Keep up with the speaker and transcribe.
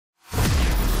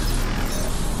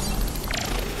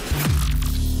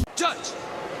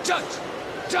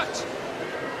Judge.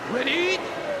 Ready?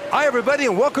 Hi, everybody,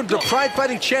 and welcome to Pride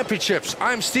Fighting Championships.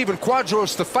 I'm Steven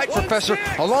Quadros, the Fight Professor,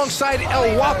 alongside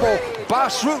El Guapo,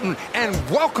 Bas Rutten, and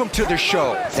welcome to the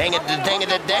show. Dang it,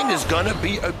 dang, it's gonna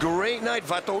be a great night,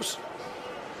 Vatos.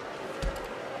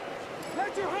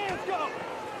 Let your hands go.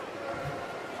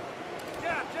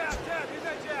 Jab, use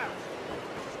that jab.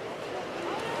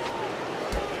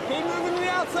 Keep moving to the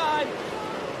outside.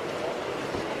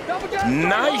 Double jab.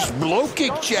 Nice blow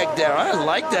kick check there. I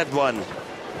like that one.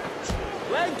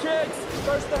 Leg kicks.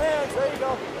 First the hands. There you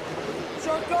go.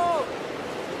 Short go.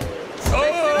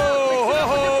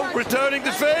 Oh, returning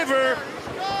the favor.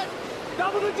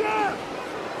 Double the jab.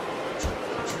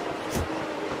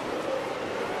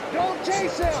 Don't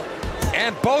chase him.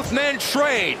 And both men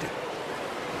trade.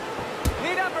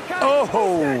 Lead uppercut. Oh,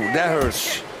 that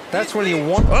hurts. That's when you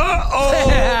want...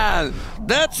 Uh-oh.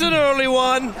 That's an early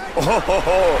one.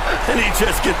 Oh, and he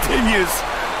just continues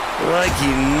like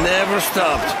he never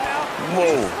stopped.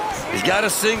 Whoa, he's got a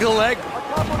single leg.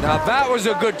 Now that was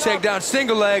a good takedown,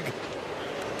 single leg.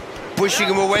 Pushing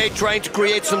him away, trying to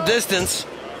create some distance.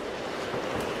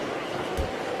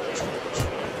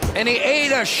 And he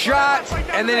ate a shot,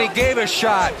 and then he gave a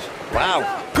shot.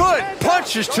 Wow. Good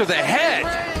punches to the head.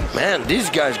 Man,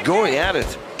 these guys going at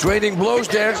it. Trading blows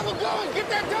there. Get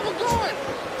that double going.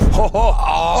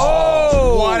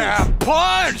 Oh, what a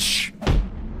punch!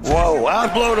 Whoa, I'm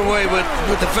blown away with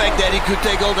the fact that he could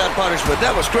take all that punishment.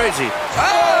 That was crazy.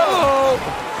 Oh!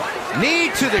 Knee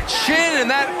to the chin, and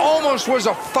that almost was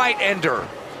a fight ender.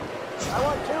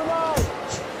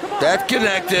 That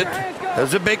connected. That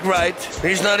was a big right.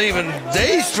 He's not even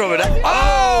dazed from it.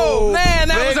 Oh, man,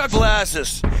 that big was a...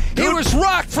 glasses. He was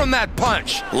rocked from that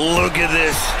punch. Look at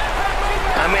this.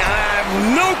 I mean, I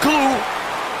have no clue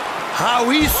how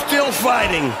he's still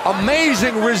fighting.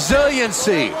 Amazing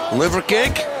resiliency. Liver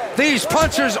kick. These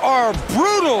punchers are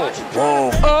brutal.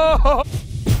 Whoa. Oh.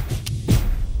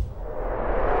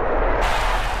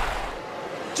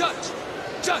 Judge.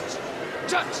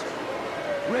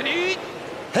 Ready?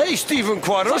 Hey, Steven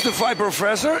Quadros, the Fight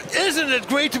Professor. Isn't it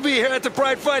great to be here at the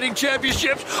Pride Fighting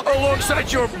Championships alongside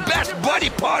your best buddy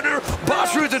partner,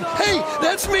 Bas Rutten? Hey,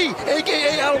 that's me,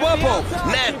 a.k.a. El Guapo.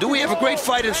 Man, do we have a great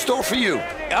fight in store for you?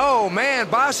 Oh, man,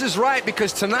 Bas is right,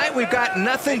 because tonight we've got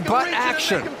nothing but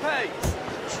action.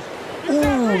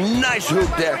 Ooh, nice hook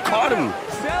there. Caught him.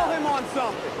 Sell him on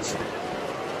something.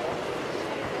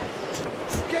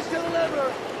 Get to the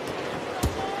liver.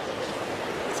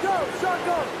 Let's go. Shot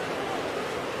go.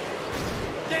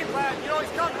 Game plan. You know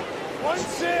he's coming.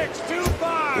 1-6,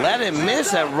 2-5. Let him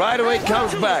miss and right away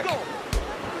comes back. 3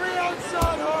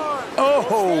 outside hard.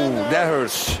 Oh, that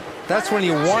hurts. That's when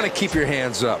you want to keep your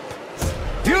hands up.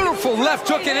 Beautiful left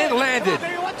hook, and it landed.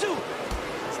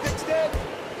 Stick's dead.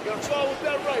 You gotta follow with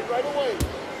that right away.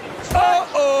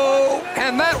 Uh-oh!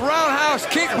 And that roundhouse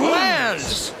kick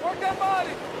lands. Work that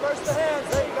body. First the hands.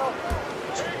 There you go.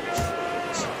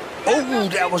 Oh,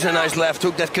 that was a nice left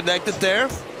hook that connected there.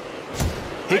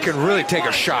 He can really take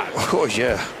a shot. Oh,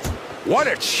 yeah. What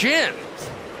a chin.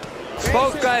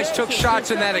 Both guys took shots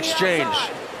in that exchange.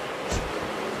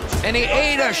 And he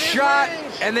ate a shot,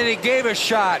 and then he gave a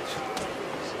shot.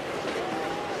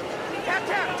 Tap,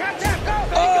 go.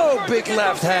 Oh, big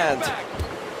left hand.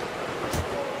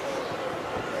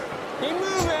 Keep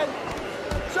moving.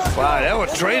 Wow, that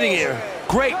was trading here.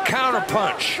 Great counter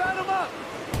punch. Sign him up.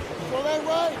 Pull that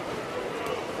right.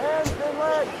 Hands and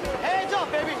legs. Hands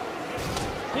up, baby.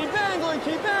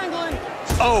 Keep angling.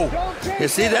 Oh, you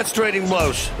see, that's trading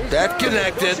blows. That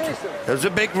connected. There's a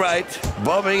big right.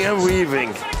 Bobbing and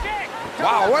weaving.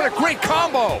 Wow, what a great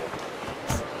combo.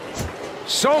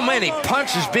 So many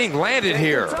punches being landed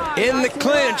here. In the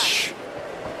clinch.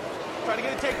 Try to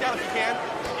get a takedown if you can.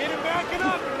 Get him backing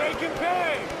up and make him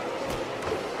pay.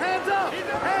 Hands up.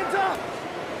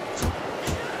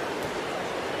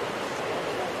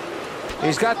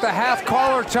 He's got the half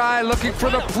collar tie, looking for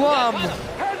the plum.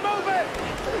 Head movement.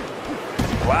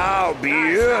 Wow,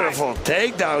 beautiful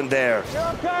takedown there. You're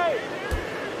okay.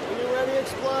 When you're ready,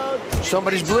 explode.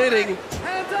 Somebody's bleeding.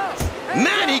 Hands up.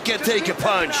 Man, he can take a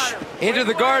punch. Into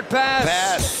the guard pass.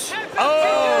 Pass.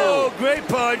 Oh, great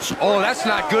punch. Oh, that's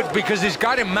not good because he's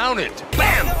got him mounted.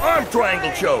 Bam, arm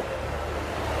triangle choke.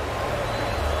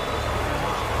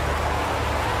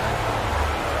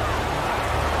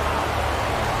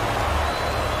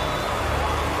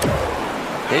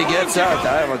 He gets out.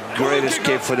 I have a great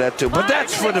escape for that too. But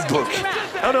that's for the book.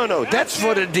 Oh, no. That's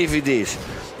for the DVDs.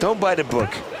 Don't buy the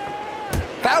book.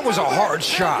 That was a hard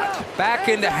shot. Back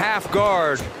into half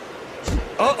guard.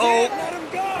 Uh-oh.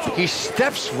 He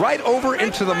steps right over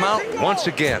into the mount once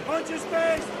again. Punch his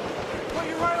face. Put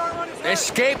your right arm on his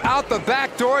Escape out the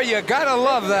back door. You gotta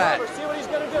love that. See what he's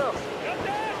gonna do.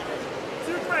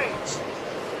 Two frames.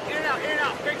 In and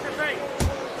out, fix your frame.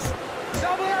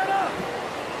 Double that up.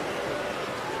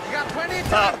 You got plenty of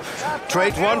time.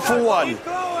 Trade 1 for 1.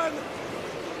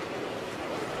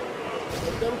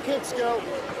 Let them kicks go.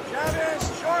 Jab in,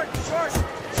 short.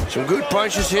 Some good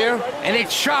punches here. And he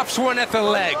chops one at the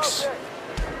legs.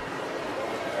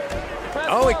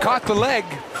 Oh, he caught the leg.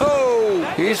 Oh,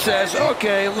 he says,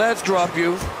 okay, let's drop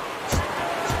you.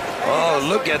 Oh,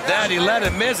 look at that. He let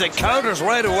him miss. It counters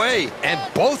right away. And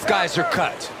both guys are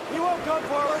cut. He won't come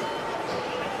forward.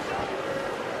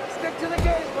 Stick to the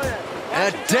game plan.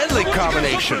 And a deadly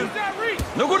combination.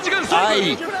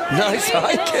 Aye, nice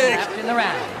high kick. Left in the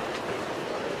round.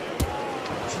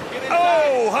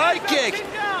 Oh, high kick.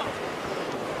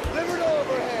 Liver to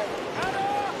overhead.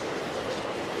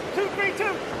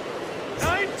 2-3-2.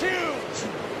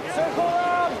 9-2. Circle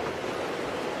around.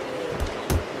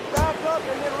 Back up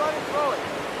and then run and throw it.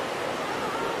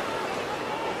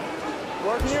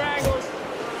 Working your angles.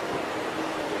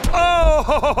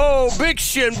 Oh, big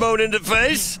shin bone in the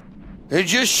face. He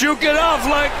just shook it off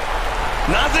like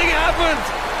nothing happened.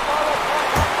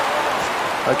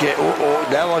 Okay, oh,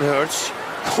 that one hurts.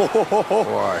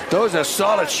 Those are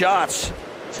solid shots.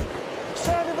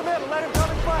 Stand in the middle. Let him come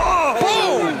and fight. Oh,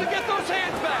 boom! Get those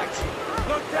hands back.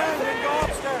 Look down and go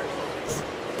upstairs.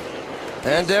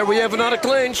 And there we have another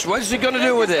clinch. What's he gonna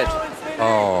do with it?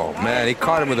 Oh, man, he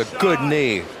caught him with a good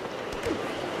knee.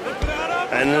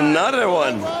 And another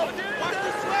one. Watch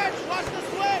the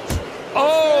switch.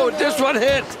 Oh, this one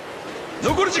hit.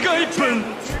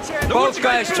 Both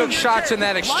guys took shots in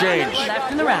that exchange.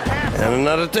 Left in the round. And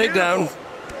another takedown.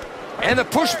 And the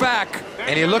pushback.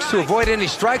 And he looks to avoid any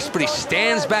strikes, but he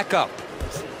stands back up.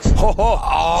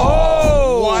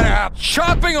 Oh, What a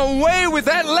chopping away with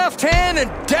that left hand, and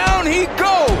down he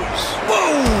goes.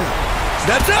 Whoa!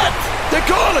 That's it. They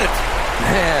call it.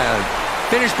 Man,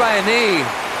 finished by a knee.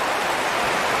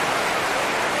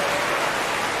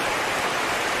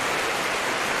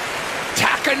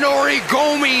 Takanori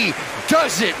Gomi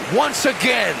does it once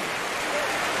again.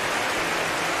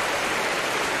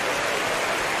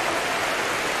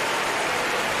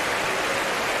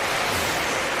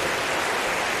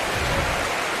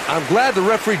 I'm glad the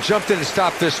referee jumped in to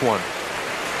stop this one.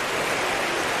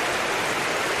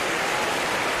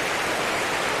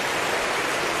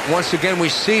 Once again, we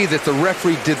see that the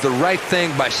referee did the right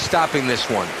thing by stopping this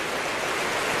one.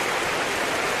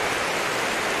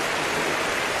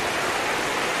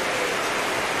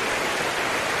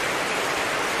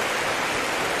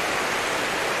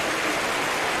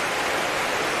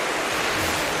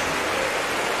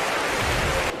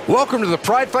 Welcome to the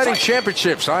Pride Fighting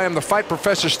Championships. I am the fight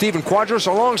professor, Stephen Quadros,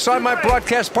 alongside my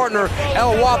broadcast partner,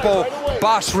 El Wapo,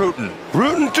 Boss Rootin.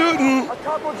 Rootin' tootin'. A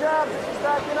couple jabs. He's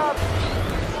backing up.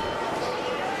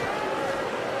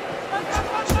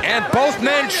 And both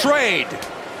men trade.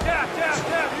 Jab. Use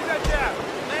that jab.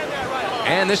 Land that right.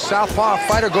 And this southpaw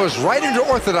fighter goes right into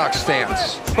orthodox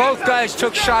stance. Both guys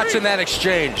took shots in that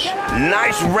exchange.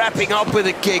 Nice wrapping up with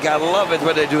a kick. I love it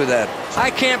when they do that. I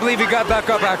can't believe he got back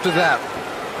up after that.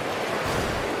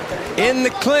 In the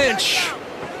clinch.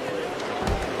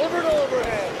 Liver to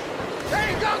overhead.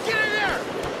 Hey, don't get in there.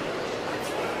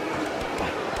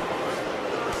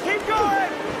 Keep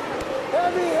going.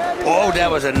 Heavy. Oh, that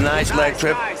was a nice leg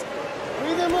trip. Nice.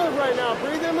 Breathe and move right now.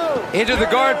 Breathe and move. Into the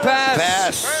guard pass.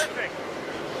 Pass. Perfect.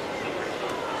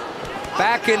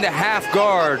 Back into half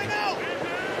guard.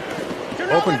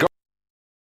 Open guard.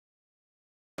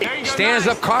 There you go. Stands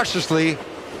up cautiously.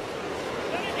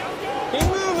 Keep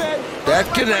moving. That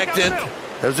connected.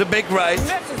 There's a big right.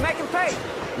 Misses, make him pay.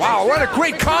 Wow, what a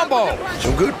great combo.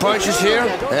 Some good punches here.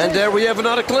 And there we have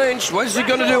another clinch. What is he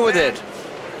gonna do with it?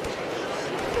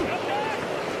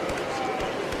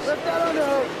 Lift that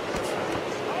underhook.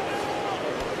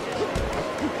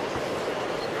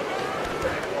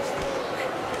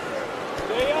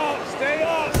 Stay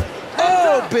up.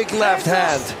 Oh, big left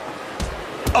hand.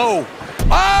 Oh,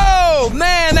 Oh,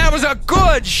 man, that was a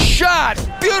good shot.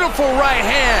 Beautiful right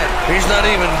hand. he's not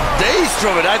even dazed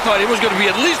from it. I thought he was gonna be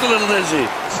at least a little dizzy.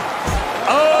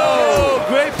 Oh,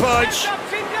 great punch.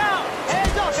 Feet down.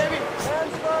 Hands up, baby.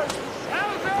 Hands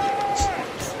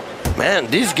first. Man,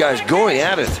 these guys going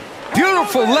at it.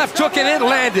 Beautiful left hook, and it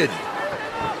landed.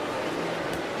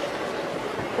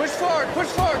 Push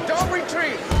forward. Don't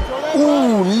retreat.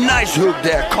 Ooh, nice hook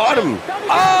there. Caught him.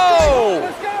 Oh,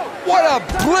 Let's go. what a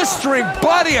blistering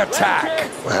body attack.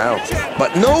 Wow.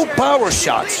 But no power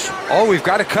shots. Oh, we've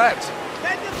got a cut.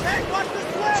 Watch the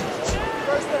switch.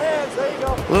 First the hands. There you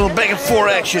go. A little back and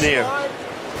forth action here.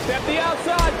 Step the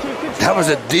outside. Keep the That was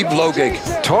a deep low kick.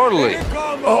 Totally.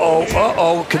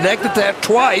 Uh-oh. Connected that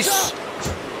twice.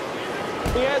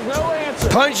 He has no answer.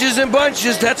 Punches and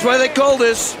bunches, that's why they call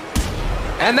this.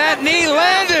 And that knee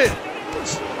landed.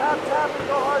 Tap, and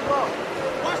go hard low.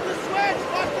 Watch the switch.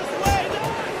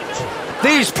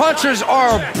 These punches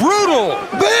are brutal.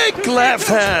 Big left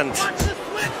hand. Watch the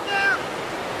switch there.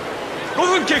 5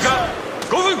分経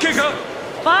過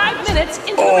 5 minutes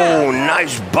into the Oh, round.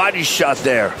 nice body shot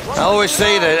there. I always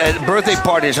say that at birthday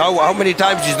parties, how many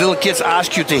times these little kids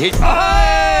ask you to hit.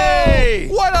 Hey!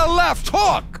 What a left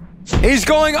hook. He's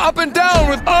going up and down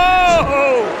with...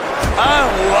 Oh! I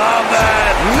love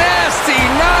that. Nasty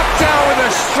knockdown with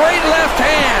a straight left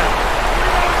hand.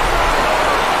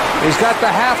 He's got the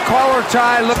half collar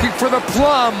tie looking for the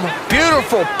plum.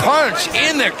 Beautiful punch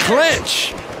in the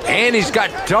clinch. And he's got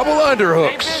double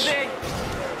underhooks.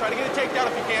 Try to get a takedown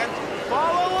if you can.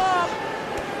 Follow up.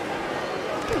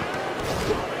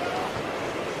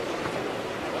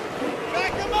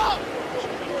 Back him up.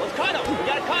 Let's cut him. We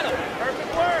gotta cut him.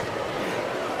 Perfect work.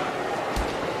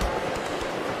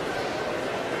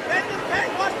 Bend the peg.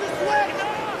 Watch the switch.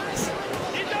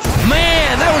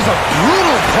 Man, that was a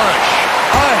brutal punch.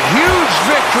 A huge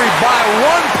victory by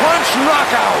one-punch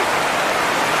knockout.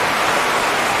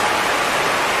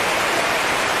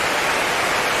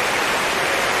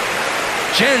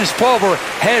 Jens Pulver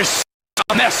has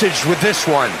a message with this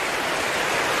one.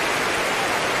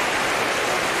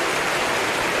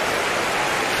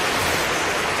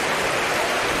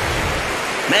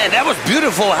 Man, that was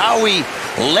beautiful how he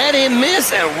let him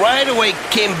miss and right away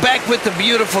came back with the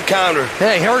beautiful counter.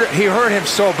 Yeah, he hurt him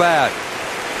so bad.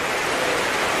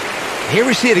 Here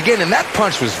we see it again, and that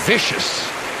punch was vicious.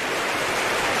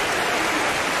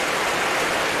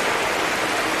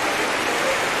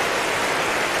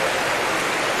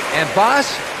 And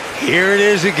boss, here it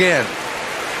is again.